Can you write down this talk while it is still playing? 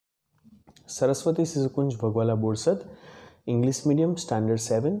Saraswati Sisukunj Bhagwala Borsad, English Medium, Standard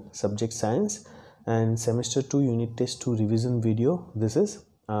 7, Subject Science, and Semester 2 Unit Test 2 revision video. This is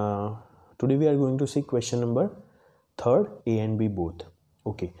today we are going to see question number 3rd, A and B both.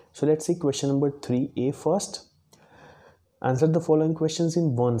 Okay, so let's see question number 3A first. Answer the following questions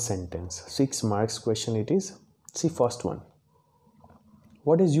in one sentence. 6 marks question it is. See first one.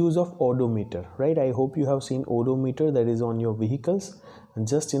 What is use of odometer? Right, I hope you have seen odometer that is on your vehicles, and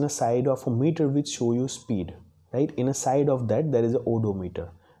just in a side of a meter which show you speed. Right, in a side of that there is a odometer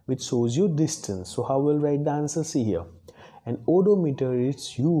which shows you distance. So how we'll write the answer? See here, an odometer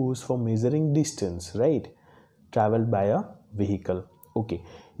is used for measuring distance, right, traveled by a vehicle. Okay,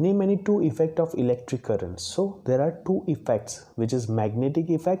 name any two effects of electric currents. So there are two effects, which is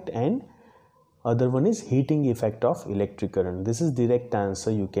magnetic effect and other one is heating effect of electric current. This is direct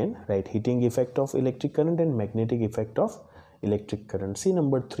answer. You can write heating effect of electric current and magnetic effect of electric current. See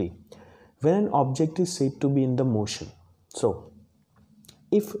number 3. When an object is said to be in the motion. So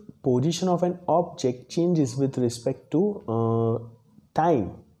if position of an object changes with respect to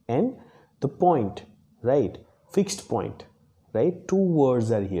time and the point, right, fixed point, right, two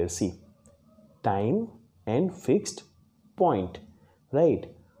words are here. See, time and fixed point, right?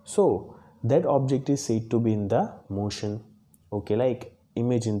 So that object is said to be in the motion. Okay, like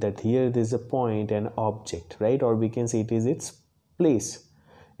imagine that here there is a point and object, right, or we can say it is its place,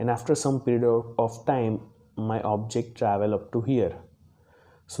 and after some period of time my object travel up to here.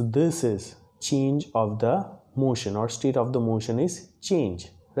 So this is change of the motion, or state of the motion is change,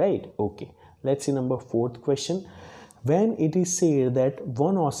 right? Okay, let's see number 4th question. When it is said that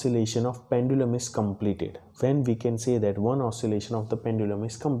one oscillation of pendulum is completed, when we can say that one oscillation of the pendulum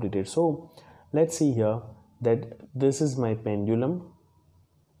is completed. So let's see here that this is my pendulum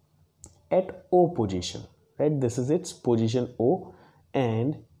at O position, right? This is its position O,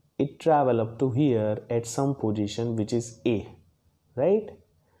 and it travel up to here at some position which is A, right?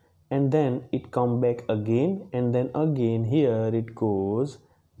 And then it come back again, and then again here it goes.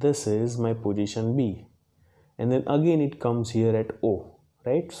 This is my position B, and then again it comes here at O,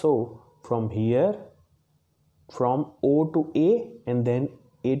 right? So from here, from O to A, and then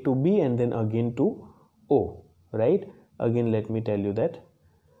A to B, and then again to O, right? Again let me tell you that,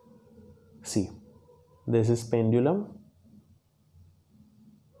 see, this is pendulum.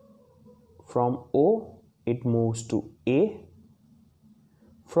 From O it moves to A,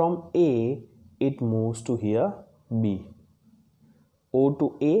 from A it moves to here B, O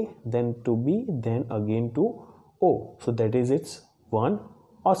to A, then to B, then again to O. So that is its one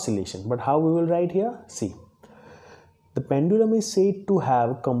oscillation. But how we will write here? See, the pendulum is said to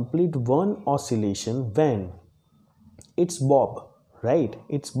have complete one oscillation when its bob, right,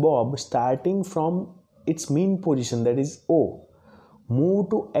 its bob starting from its mean position, that is O, move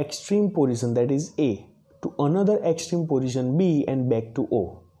to extreme position, that is A, to another extreme position B, and back to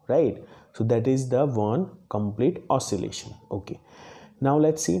O, right? So that is the one complete oscillation. Okay, now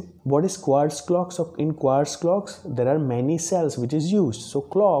let's see what is quartz clocks. In quartz clocks there are many cells which is used. So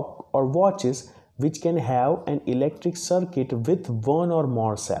clock or watches which can have an electric circuit with one or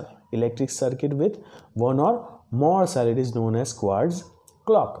more cell, electric circuit with one or more cell, it is known as quartz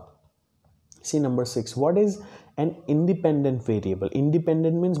clock. See number 6. What is an independent variable?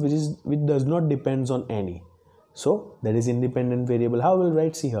 Independent means which does not depends on any. So that is independent variable. How will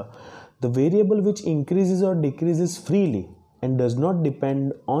write? See here, the variable which increases or decreases freely and does not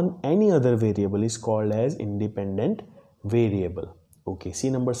depend on any other variable is called as independent variable. Okay,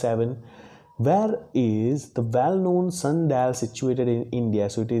 see number 7. Where is the well-known sundial situated in India?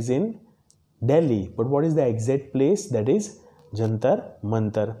 So it is in Delhi, but what is the exact place? That is Jantar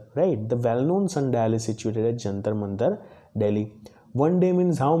Mantar, right? The well-known sundial is situated at Jantar Mantar, Delhi. One day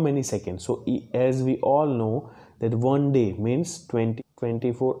means how many seconds? So as we all know that one day means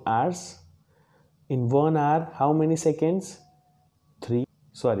 24 hours. In 1 hour, how many seconds?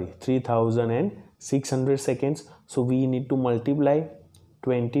 3600 seconds. So we need to multiply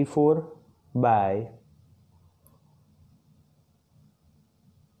 24 by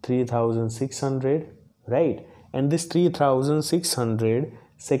 3600, right? And this 3600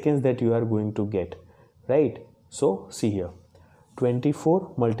 seconds that you are going to get, right? So see here,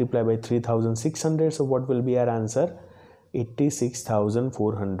 24 multiplied by 3600. So what will be our answer?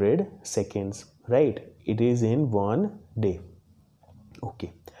 86,400 seconds, right? It is in one day.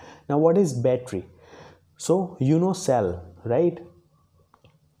 Okay, now what is battery? So you know cell, right?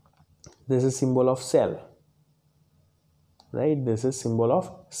 This is symbol of cell, right? This is symbol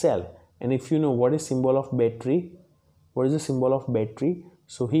of cell. And if you know what is symbol of battery, what is the symbol of battery?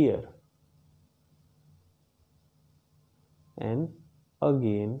 So here and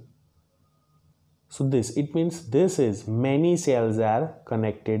again So this, it means this is many cells are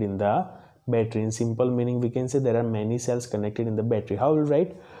connected in the battery. In simple meaning, we can say there are many cells connected in the battery. How will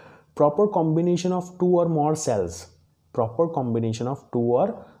write? Proper combination of two or more cells. Proper combination of two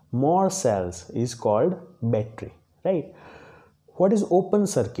or more cells is called battery, right? What is open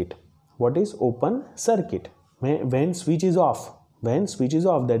circuit? What is open circuit? When switch is off,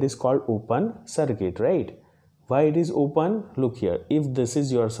 that is called open circuit, right? Why it is open? Look here, if this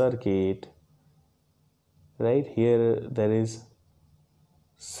is your circuit, right, here there is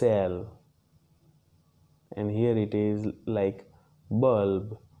cell and here it is like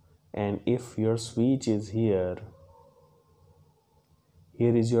bulb, and if your switch is here,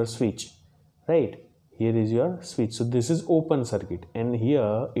 here is your switch, right? Here is your switch. So this is open circuit, and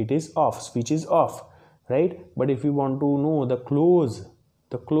here it is off, switch is off, right? But if you want to know the close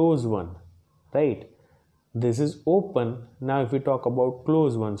one, right, this is open. Now if we talk about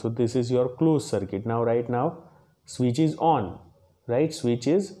close one, so this is your closed circuit. Now right now switch is on, right? Switch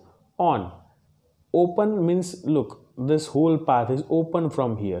is on. Open means, look, this whole path is open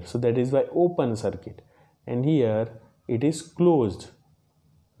from here, so that is why open circuit. And here it is closed,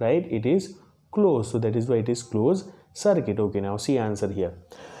 right? It is closed, so that is why it is closed circuit. Okay, now see answer here.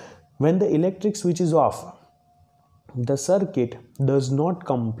 When the electric switch is off, the circuit does not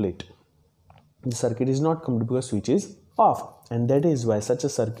complete. The circuit is not complete because switch is off, and that is why such a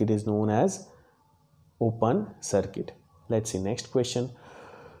circuit is known as open circuit. Let's see next question.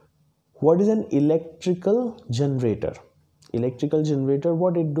 What is an electrical generator? Electrical generator,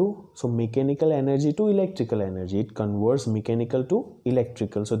 what it do? So mechanical energy to electrical energy. It converts mechanical to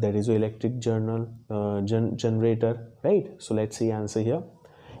electrical. So that is an electric generator, right? So let's see answer here.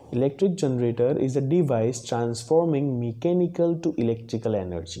 Electric generator is a device transforming mechanical to electrical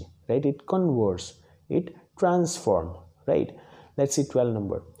energy, right? It converts, it transforms, right? Let's see 12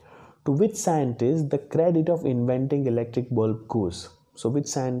 number. To which scientist the credit of inventing electric bulb goes? So which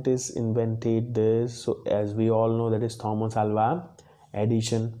scientist invented this? So as we all know, that is Thomas Alva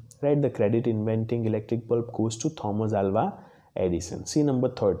Edison, right? The credit inventing electric bulb goes to Thomas Alva Edison. See number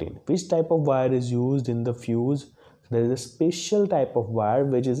 13. Which type of wire is used in the fuse? There is a special type of wire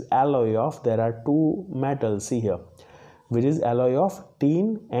which is alloy of, there are two metals, see here, which is alloy of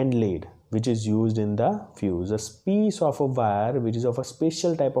tin and lead, which is used in the fuse. A piece of a wire which is of a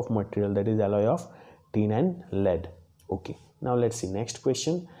special type of material, that is alloy of tin and lead. Okay, now let's see next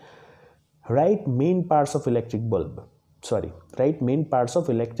question. Write main parts of electric bulb. Write main parts of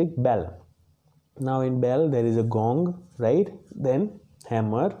electric bell. Now in bell there is a gong, right? Then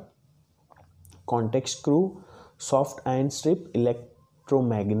hammer, contact screw, soft iron strip,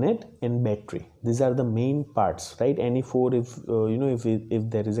 electromagnet, and battery. These are the main parts, right? Any four, if if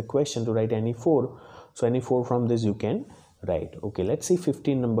there is a question to write any four, so any four from this you can write. Okay, let's see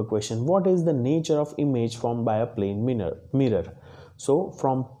 15 number question. What is the nature of image formed by a plane mirror? So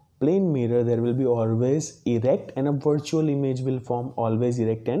from plane mirror there will be always erect and a virtual image will form. Always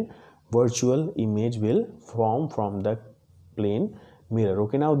erect and virtual image will form from the plane mirror.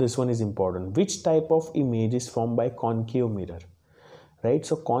 Okay, now this one is important. Which type of image is formed by concave mirror? Right,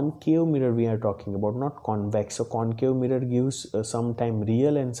 so concave mirror we are talking about, not convex. So concave mirror gives sometime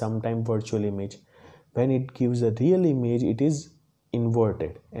real and sometime virtual image. When it gives a real image, it is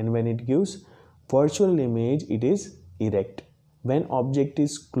inverted, and when it gives virtual image, it is erect. When object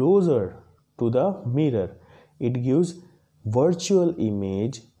is closer to the mirror, it gives virtual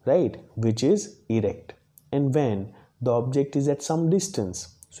image, right, which is erect. And when the object is at some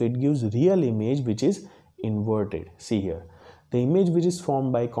distance, so it gives real image which is inverted. See here, the image which is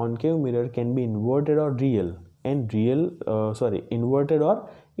formed by concave mirror can be inverted or inverted or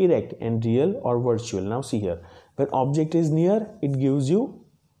erect, and real or virtual. Now see here, when object is near, it gives you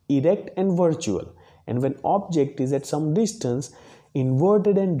erect and virtual, and when object is at some distance,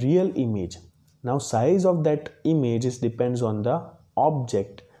 inverted and real image. Now size of that image is depends on the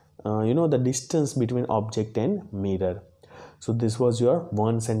object, the distance between object and mirror. So this was your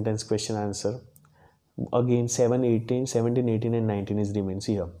one sentence question answer. Again 17, 18 and 19 is remains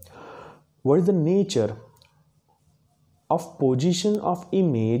here. What is the nature of position of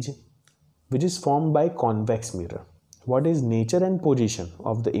image which is formed by convex mirror? What is nature and position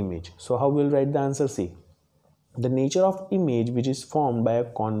of the image? So how we'll write the answer? See, the nature of image which is formed by a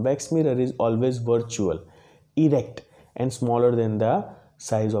convex mirror is always virtual, erect, and smaller than the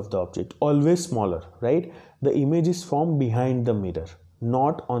size of the object. Always smaller, right? The image is formed behind the mirror,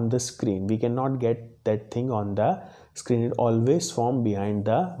 not on the screen. We cannot get that thing on the screen. It always formed behind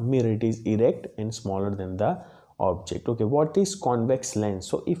the mirror. It is erect and smaller than the object. Okay, what is convex lens?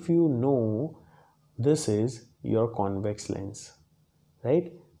 So if you know, this is your convex lens,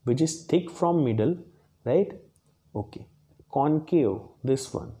 right? which is thick from middle, right? Okay, concave,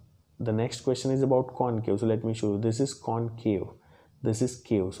 this one. The next question is about concave, so let me show you. This is concave, this is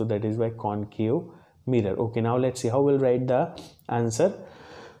cave, so that is why concave mirror. Okay, now let's see how we'll write the answer.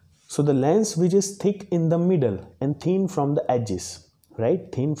 So the lens which is thick in the middle and thin from the edges,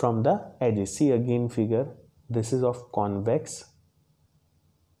 right? Thin from the edges. See again figure, this is of convex,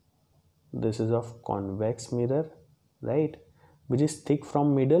 this is of convex mirror, right? Which is thick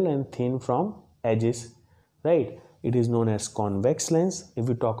from middle and thin from edges, right? It is known as convex lens. If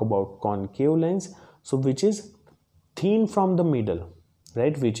we talk about concave lens, so which is thin from the middle,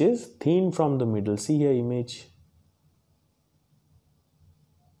 right? Which is thin from the middle. See here image.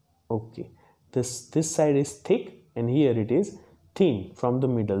 Okay, this side is thick and here it is thin from the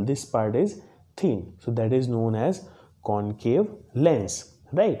middle. This part is thin, so that is known as concave lens,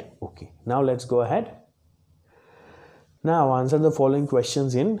 right? Okay, now let's go ahead. Now answer the following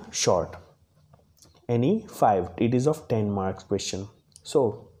questions in short. Any 5, it is of 10 marks question.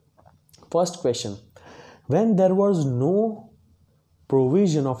 So first question, when there was no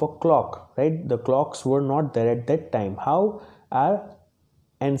provision of a clock, right? The clocks were not there at that time. How our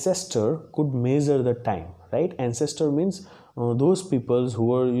ancestor could measure the time, right? Ancestor means those peoples who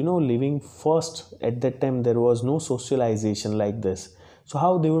were living first. At that time there was no socialization like this, so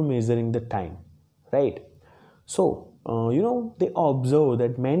how they were measuring the time, right? So they observe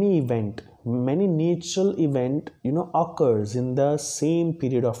that many natural event occurs in the same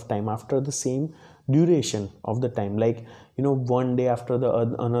period of time, after the same duration of the time, like one day after the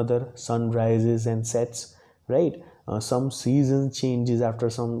another, sun rises and sets, right? Some season changes after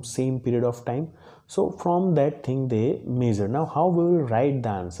some same period of time. So from that thing they measure. Now how we will write the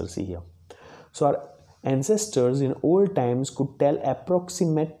answer? See here, so our ancestors in old times could tell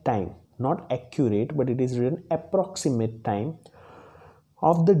approximate time, not accurate, but it is written approximate time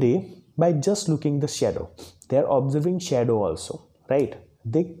of the day by just looking the shadow. They are observing shadow also, right?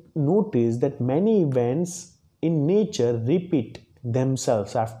 They notice that many events in nature repeat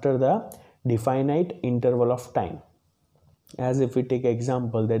themselves after the definite interval of time. As if we take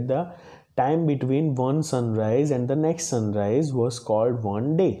example that the time between one sunrise and the next sunrise was called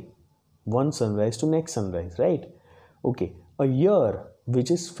one day, one sunrise to next sunrise, right? Okay, a year which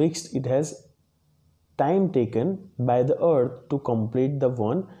is fixed, it has time taken by the earth to complete the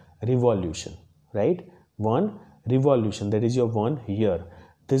one revolution, right? One revolution, that is your 1 year.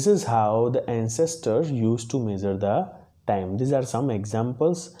 This is how the ancestors used to measure the time. These are some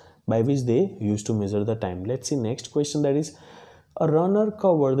examples by which they used to measure the time. Let's see next question, that is, a runner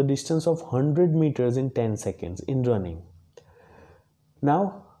covered the distance of 100 meters in 10 seconds in running.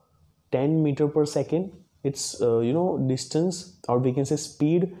 Now 10 meter per second, it's distance, or we can say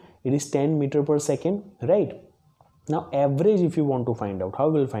speed, it is 10 meter per second, right? Now average, if you want to find out, how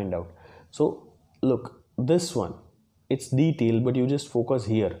will find out? So look, this one, it's detailed, but you just focus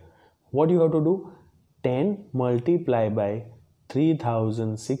here. What you have to do? 10 multiply by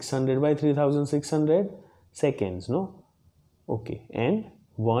 3600 by 3600 seconds, no? Okay, and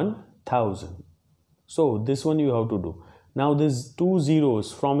 1000. So this one you have to do. Now these 2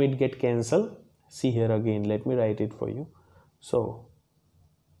 zeros from it get cancelled. See here again, let me write it for you. So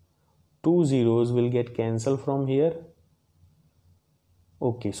 2 zeros will get cancelled from here.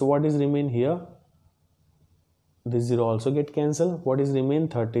 Okay, so what is remain here? This 0 also get cancelled. What is remain?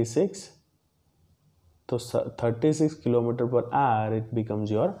 36. So 36 kilometer per hour, it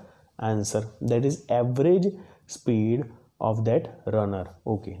becomes your answer. That is average speed of that runner.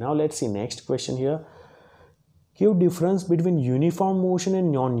 Okay, now let's see next question here. Give difference between uniform motion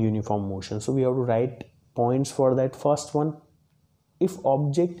and non-uniform motion. So we have to write points for that. First one, if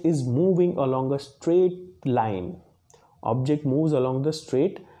object is moving along a straight line, object moves along the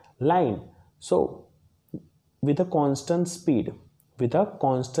straight line, so with a constant speed,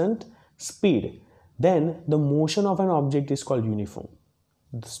 then the motion of an object is called uniform.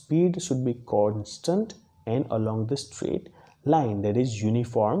 The speed should be constant and along the straight line, that is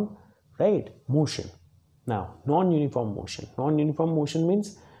uniform, right, motion. Now non-uniform motion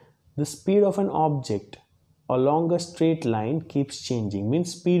means the speed of an object along a straight line keeps changing,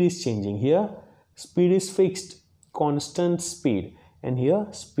 means speed is changing. Here speed is fixed, constant speed, and here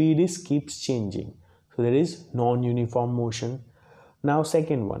speed is keeps changing, so there is non-uniform motion. Now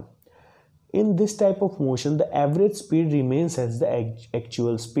second one, in this type of motion the average speed remains as the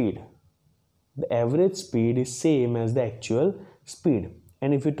actual speed. The average speed is same as the actual speed.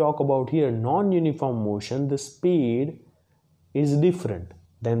 And if we talk about here non-uniform motion, the speed is different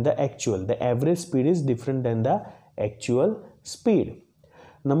than the actual. The average speed is different than the actual speed.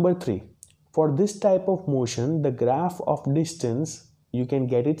 Number 3, for this type of motion, the graph of distance you can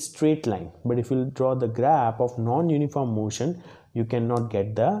get it straight line, but if you draw the graph of non-uniform motion, you cannot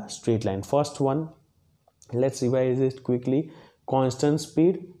get the straight line. First one, let's revise it quickly. Constant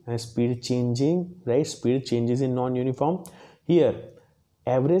speed and speed changing, right? Speed changes in non-uniform. Here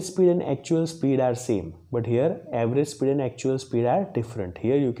average speed and actual speed are same, but here average speed and actual speed are different.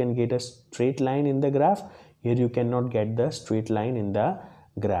 Here you can get a straight line in the graph, here you cannot get the straight line in the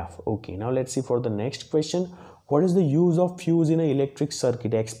graph. Okay, now let's see for the next question. What is the use of fuse in an electric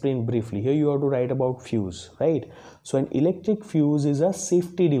circuit? Explain briefly. Here you have to write about fuse, right? So an electric fuse is a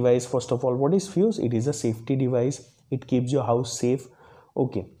safety device. First of all, what is fuse? It is a safety device. It keeps your house safe,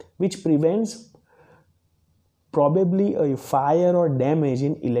 okay, which prevents probably a fire or damage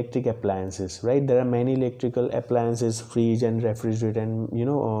in electric appliances, right? There are many electrical appliances, fridge and refrigerator, and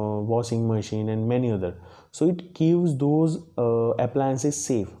washing machine and many other. So it keeps those appliances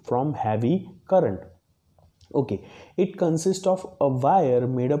safe from heavy current. Okay, it consists of a wire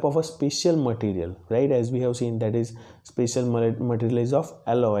made up of a special material, right? As we have seen, that is special material is of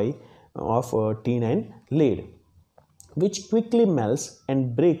alloy of tin and lead, which quickly melts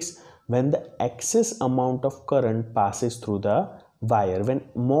and breaks when the excess amount of current passes through the wire. When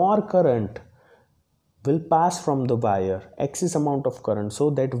more current will pass from the wire, excess amount of current, so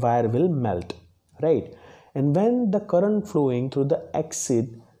that wire will melt, right? And when the current flowing through the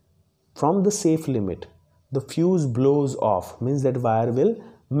exceed from the safe limit, the fuse blows off, means that wire will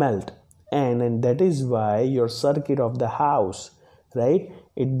melt, and that is why your circuit of the house, right,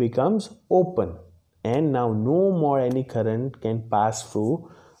 it becomes open, and now no more any current can pass through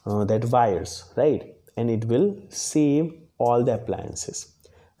that wires, right? And it will save all the appliances,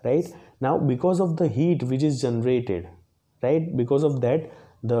 right? Now because of the heat which is generated, right, because of that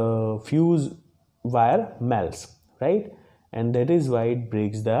the fuse wire melts, right? And that is why it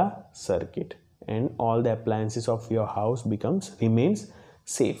breaks the circuit, and all the appliances of your house remains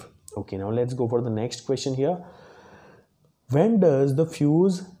safe. Okay, now let's go for the next question here. When does the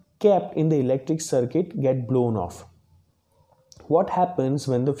fuse kept in the electric circuit get blown off? What happens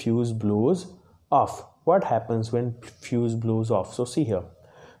when the fuse blows off? What happens when fuse blows off? So see here,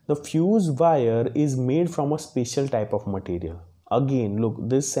 the fuse wire is made from a special type of material. Again, look,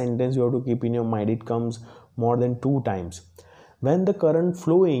 this sentence you have to keep in your mind, it comes more than 2 times. When the current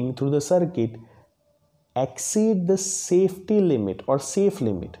flowing through the circuit exceed the safety limit or safe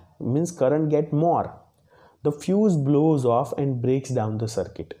limit, means current get more, the fuse blows off and breaks down the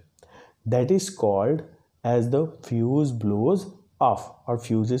circuit. That is called as the fuse blows off, or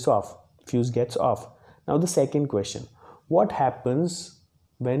fuse is off, fuse gets off. Now the second question, what happens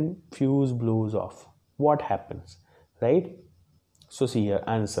when fuse blows off? What happens, right? So see here,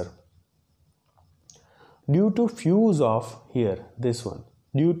 answer. Due to fuse off, here this one,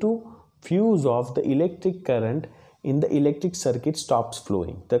 due to fuse off, the electric current in the electric circuit stops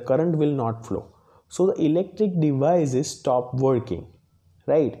flowing. The current will not flow, so the electric devices stop working,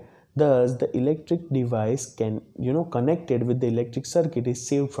 right? Thus the electric device connected with the electric circuit is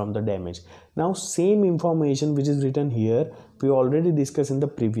saved from the damage. Now same information which is written here we already discussed in the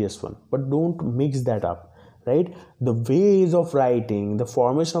previous one, but don't mix that up, right? The ways of writing, the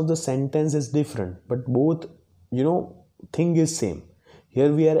formation of the sentence is different, but both thing is same.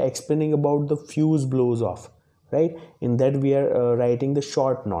 Here we are explaining about the fuse blows off, right? In that we are writing the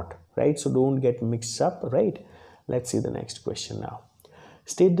short note, right? So don't get mixed up, right? Let's see the next question now.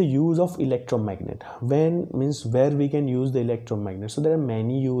 State the use of electromagnet. When means where we can use the electromagnet. So there are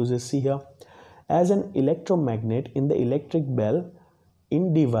many uses. See here, as an electromagnet in the electric bell,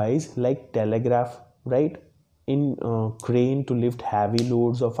 in device like telegraph, right? In crane to lift heavy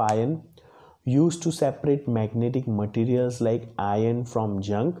loads of iron, used to separate magnetic materials like iron from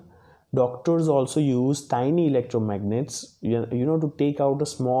junk. Doctors also use tiny electromagnets to take out a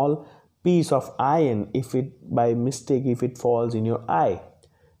small piece of iron if it by mistake if it falls in your eye,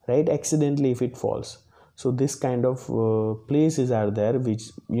 right? Accidentally if it falls. So this kind of places are there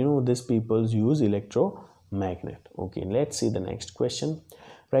which these people use electromagnet. Okay, let's see the next question.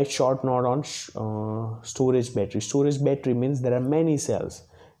 Write short note on storage battery. Storage battery means there are many cells,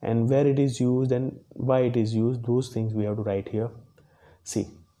 and where it is used and why it is used, those things we have to write here. See,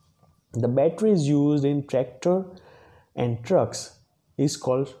 the battery is used in tractor and trucks is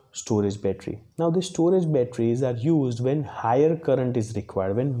called storage battery. Now the storage batteries are used when higher current is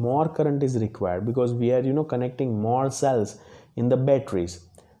required, when more current is required, because we are connecting more cells in the batteries.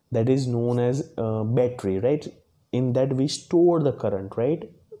 That is known as battery, right? In that we store the current, right?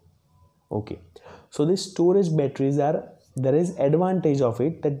 Okay, so these storage batteries there is advantage of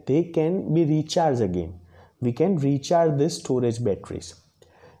it that they can be recharged again. We can recharge these storage batteries,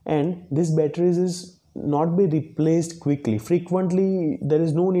 and this batteries is not be replaced quickly. Frequently there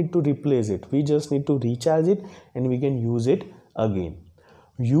is no need to replace it. We just need to recharge it and we can use it again.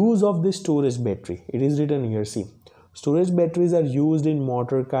 Use of the storage battery, it is written here. See, storage batteries are used in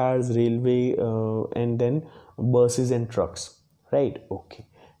motor cars, railway, and then buses and trucks, right? Okay,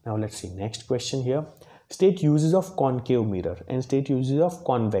 now let's see next question here. State uses of concave mirror and state uses of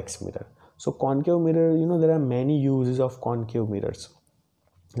convex mirror. So concave mirror, there are many uses of concave mirrors,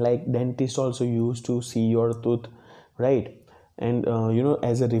 like dentist also used to see your tooth, right? And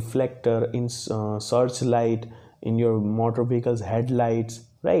as a reflector in searchlight in your motor vehicles headlights,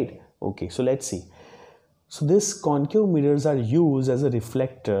 right? Okay, so let's see. So this concave mirrors are used as a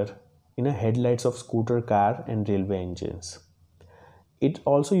reflector in a headlights of scooter, car and railway engines. It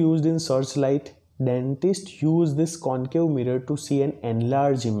also used in searchlight. Dentists use this concave mirror to see an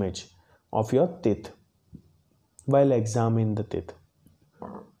enlarged image of your teeth while examining the teeth.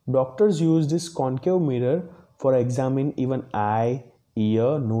 Doctors use this concave mirror for examining even eye,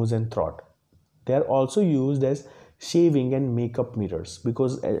 ear, nose and throat. They are also used as shaving and makeup mirrors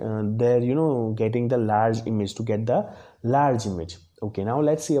because they're getting the large image, to get the large image. Okay, now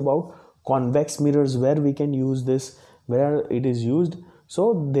let's see about convex mirrors, where we can use this, where it is used.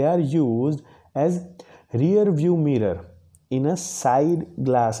 So they are used as rear view mirror in a side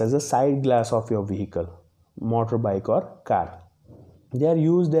glass, as a side glass of your vehicle, motorbike or car. They are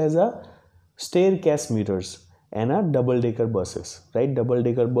used as a staircase mirrors and a double-decker buses, right?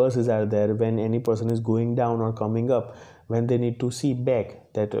 Double-decker buses are there when any person is going down or coming up, when they need to see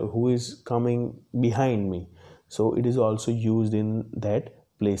back that who is coming behind me. So it is also used in that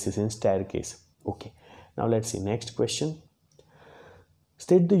places, in staircase. Okay, now let's see next question.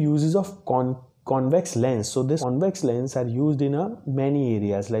 State the uses of convex lens. So this convex lens are used in many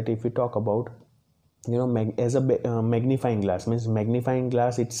areas. Like if we talk about as a magnifying glass, means magnifying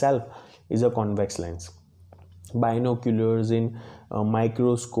glass itself is a convex lens. Binoculars, in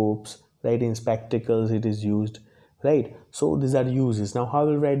microscopes, right? In spectacles it is used, right? So these are uses. Now how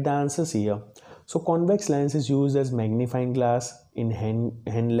will write the answers here? So convex lens is used as magnifying glass, in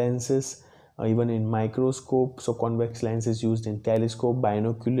hand lenses, even in microscope. So convex lens is used in telescope,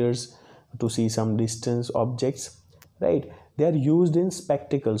 binoculars to see some distance objects, right? They are used in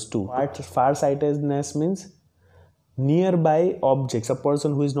spectacles too. Farsightedness means nearby objects, a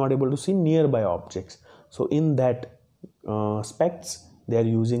person who is not able to see nearby objects. So in that specs they are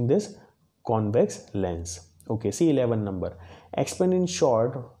using this convex lens. Okay, see 11 number. Explain in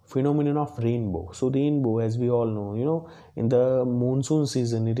short phenomenon of rainbow. So rainbow, as we all know, in the monsoon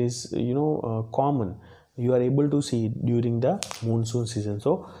season it is common. You are able to see it during the monsoon season.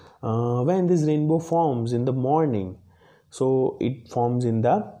 So when this rainbow forms in the morning, so it forms in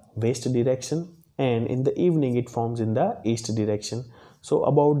the west direction, and in the evening it forms in the east direction. So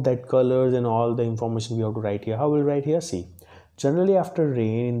about that colors and all the information we have to write here. How will write here? See, generally after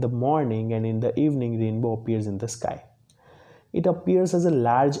rain in the morning and in the evening, rainbow appears in the sky. It appears as a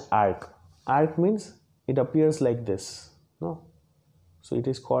large arc. Arc means it appears like this, no? So it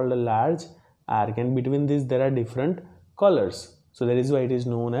is called a large arc, and between this there are different colors. So that is why it is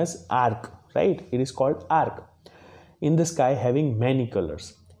known as arc, right? It is called arc in the sky, having many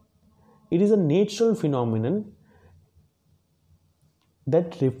colors. It is a natural phenomenon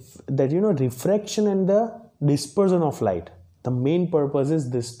that refraction and the dispersion of light. The main purpose is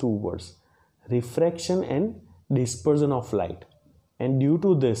these two words, refraction and dispersion of light. And due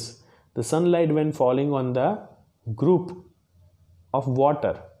to this, the sunlight when falling on the group of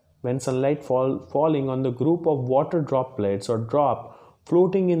water, when sunlight falling on the group of water droplets or drop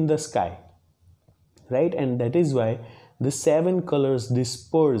floating in the sky, right? And that is why the 7 colors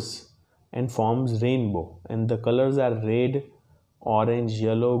disperse and forms rainbow, and the colors are red, orange,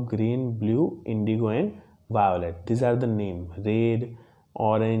 yellow, green, blue, indigo and violet. These are the name: red,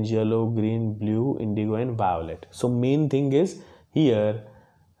 orange, yellow, green, blue, indigo and violet. So main thing is here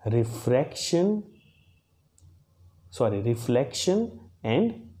reflection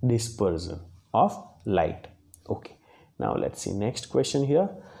and dispersion of light. Okay, now let's see next question here.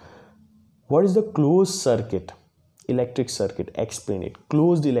 What is the closed circuit? Electric circuit. Explain it.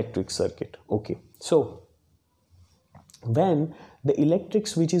 Closed electric circuit. Okay, so when the electric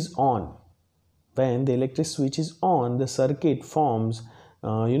switch is on, the circuit forms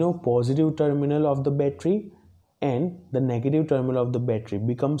positive terminal of the battery and the negative terminal of the battery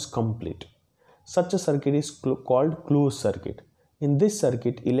becomes complete. Such a circuit is called closed circuit. In this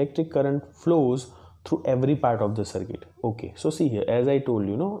circuit, electric current flows through every part of the circuit. Okay, so see here, as I told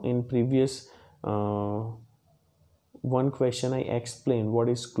you, in previous one question I explained what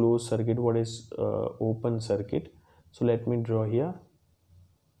is closed circuit, what is open circuit. So let me draw here.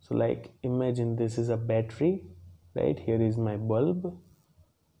 So like imagine this is a battery, right? Here is my bulb,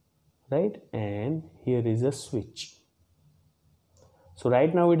 right? And here is a switch. So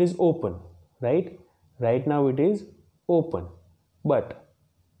right now it is open, right? Right now it is open, but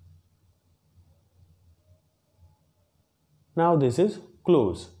now this is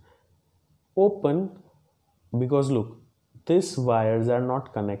closed. Open because look, these wires are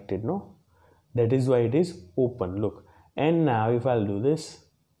not connected, no? That is why it is open, look. And now if I'll do this,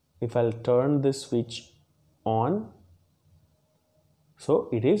 if I'll turn this switch on, so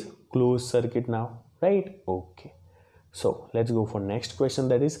it is closed circuit now, right? Okay, so let's go for next question,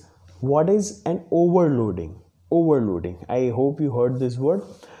 that is what is an overloading? Overloading, I hope you heard this word.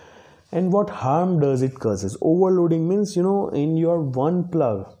 And what harm does it causes? Overloading means, you know, in your one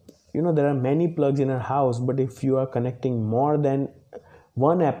plug, you know, there are many plugs in a house, but if you are connecting more than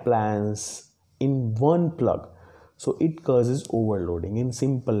one appliance in one plug, so it causes overloading in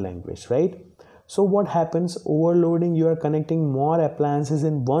simple language, right? So what happens? Overloading, you are connecting more appliances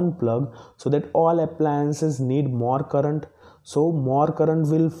in one plug, so that all appliances need more current, so more current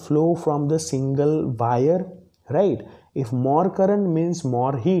will flow from the single wire, right? If more current means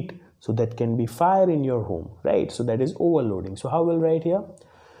more heat, so that can be fire in your home, right? So that is overloading. So how we'll write here?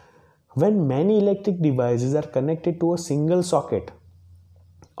 When many electric devices are connected to a single socket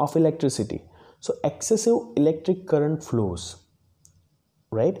of electricity, so excessive electric current flows,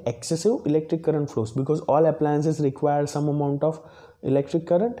 right? Excessive electric current flows because all appliances require some amount of electric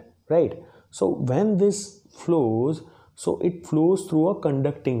current, right? So when this flows, so it flows through a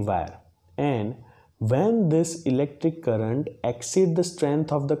conducting wire, and when this electric current exceeds the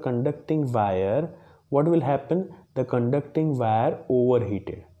strength of the conducting wire, what will happen? The conducting wire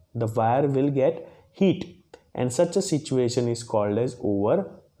overheated. The wire will get heat, and such a situation is called as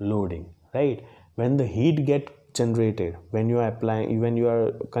overloading, right? When the heat get generated, when you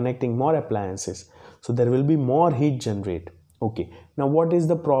are connecting more appliances, so there will be more heat generate. Okay, now what is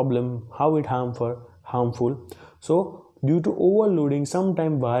the problem? How it harmful? So due to overloading,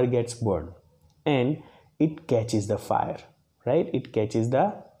 sometime wire gets burned and it catches the fire, right? It catches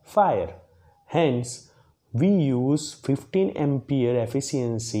the fire. Hence we use 15 ampere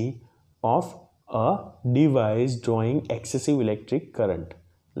efficiency of a device drawing excessive electric current,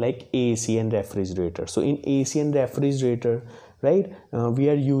 like AC and refrigerator. So in AC and refrigerator, right, we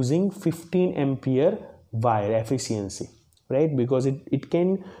are using 15 ampere wire efficiency, right? Because it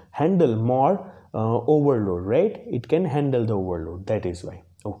can handle more overload, right? It can handle the overload, that is why.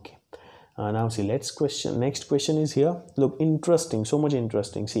 Okay, now see, next question is here. Look, interesting, so much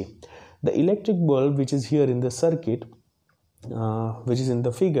interesting. See, the electric bulb which is here in the circuit, which is in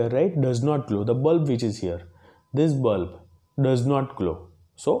the figure, right, does not glow. The bulb which is here, this bulb does not glow.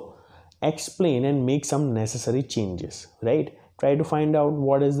 So explain and make some necessary changes, right? Try to find out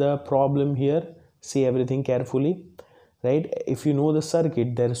what is the problem here. See everything carefully, right? If you know the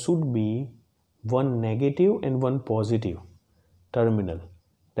circuit, there should be one negative and one positive terminal,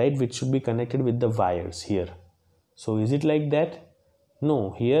 right, which should be connected with the wires here. So is it like that?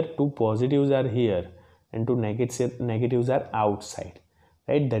 No, here two positives are here and two negatives are outside,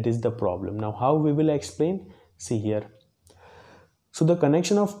 right? That is the problem. Now how we will explain? See here. So the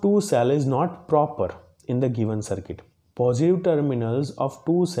connection of two cells is not proper in the given circuit. Positive terminals of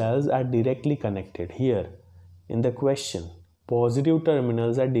two cells are directly connected. Here in the question, positive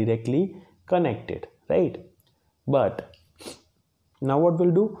terminals are directly connected, right? But now what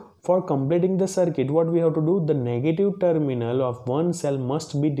we'll do? For completing the circuit, what we have to do? The negative terminal of one cell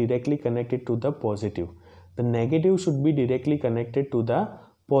must be directly connected to the positive. The negative should be directly connected to the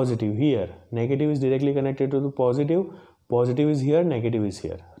positive. Here negative is directly connected to the positive, positive is here, negative is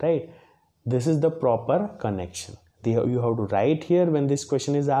here, right? This is the proper connection. You have to write here when this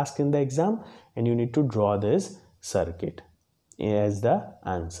question is asked in the exam, and you need to draw this circuit as the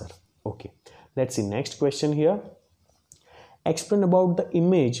answer. Okay, let's see next question here. Explain about the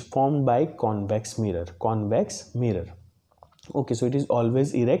image formed by convex mirror. Convex mirror. Okay, so it is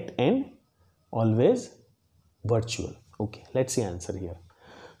always erect and always virtual. Okay, let's see answer here.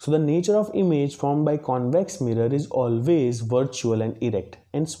 So the nature of image formed by convex mirror is always virtual and erect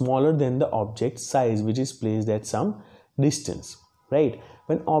and smaller than the object size which is placed at some distance, right?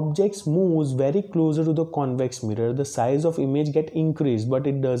 When objects moves very closer to the convex mirror, the size of image get increased, but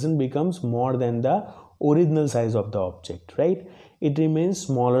it doesn't becomes more than the original size of the object, right? It remains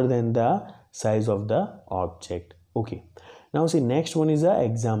smaller than the size of the object. Okay, now see next one is a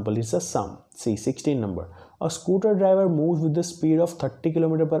example. It's a sum. See 16 number. A scooter driver moves with the speed of 30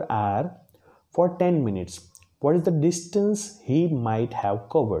 km/h for 10 minutes. What is the distance he might have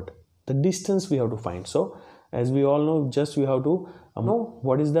covered? The distance we have to find. So as we all know, just we have to Now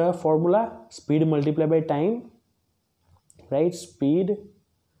what is the formula? Speed multiplied by time, right? Speed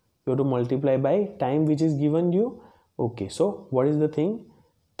you have to multiply by time which is given you. Okay, so what is the thing?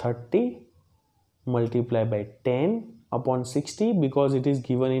 30 multiplied by 10 upon 60, because it is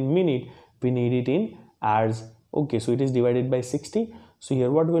given in minute, we need it in hours. Okay, so it is divided by 60. So here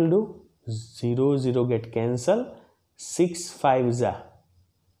what we'll do, 0 0 get cancel, 6 5s are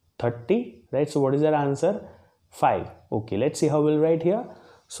 30, right? So what is our answer? 5. Okay, let's see how we'll write here.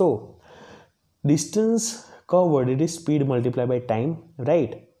 So distance covered, it is speed multiplied by time,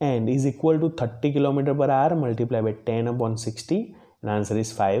 right? And is equal to 30 km/h multiplied by 10 upon 60, and answer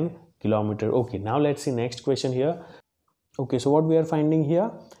is 5 km. Okay, now let's see next question here. Okay, so what we are finding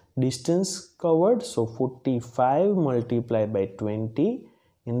here, distance covered, so 45 multiplied by 20,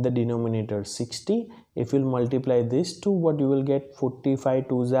 in the denominator 60. If you'll multiply this to, what you will get, 45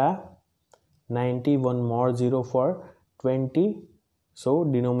 2s are 90, one more 0 for 20, so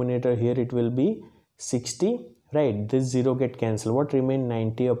denominator here it will be 60, right? This 0 get cancelled, what remain?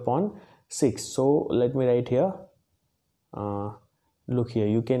 90 upon 6. So let me write here, look here,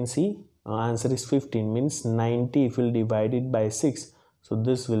 you can see answer is 15, means 90 if you'll divide it by 6, so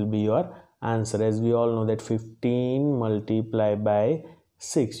this will be your answer. As we all know that 15 multiplied by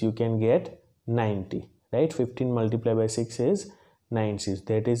 6 you can get 90, right? 15 multiplied by 6 is 90,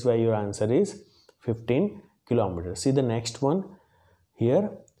 that is why your answer is 15 kilometers. See the next one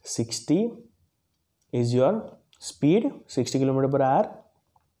here, 60 is your speed, 60 km/h,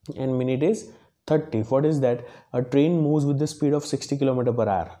 and minute is 30. What is that? A train moves with the speed of 60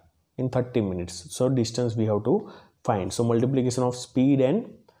 km/h in 30 minutes. So distance we have to find. So multiplication of speed and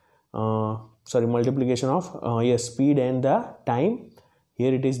multiplication of speed and the time.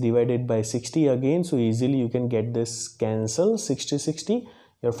 Here it is divided by 60 again, so easily you can get this cancel, 60 60.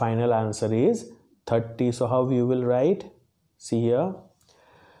 Your final answer is 30. So how you will write? See here,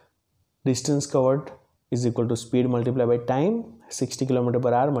 distance covered is equal to speed multiplied by time, 60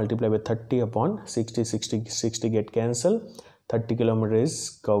 km/h multiplied by 30 upon 60, 60 get cancel, 30 km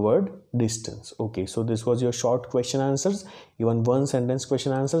is covered distance. Okay, so this was your short question answers, even one sentence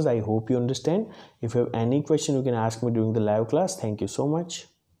question answers. I hope you understand. If you have any question, you can ask me during the live class. Thank you so much.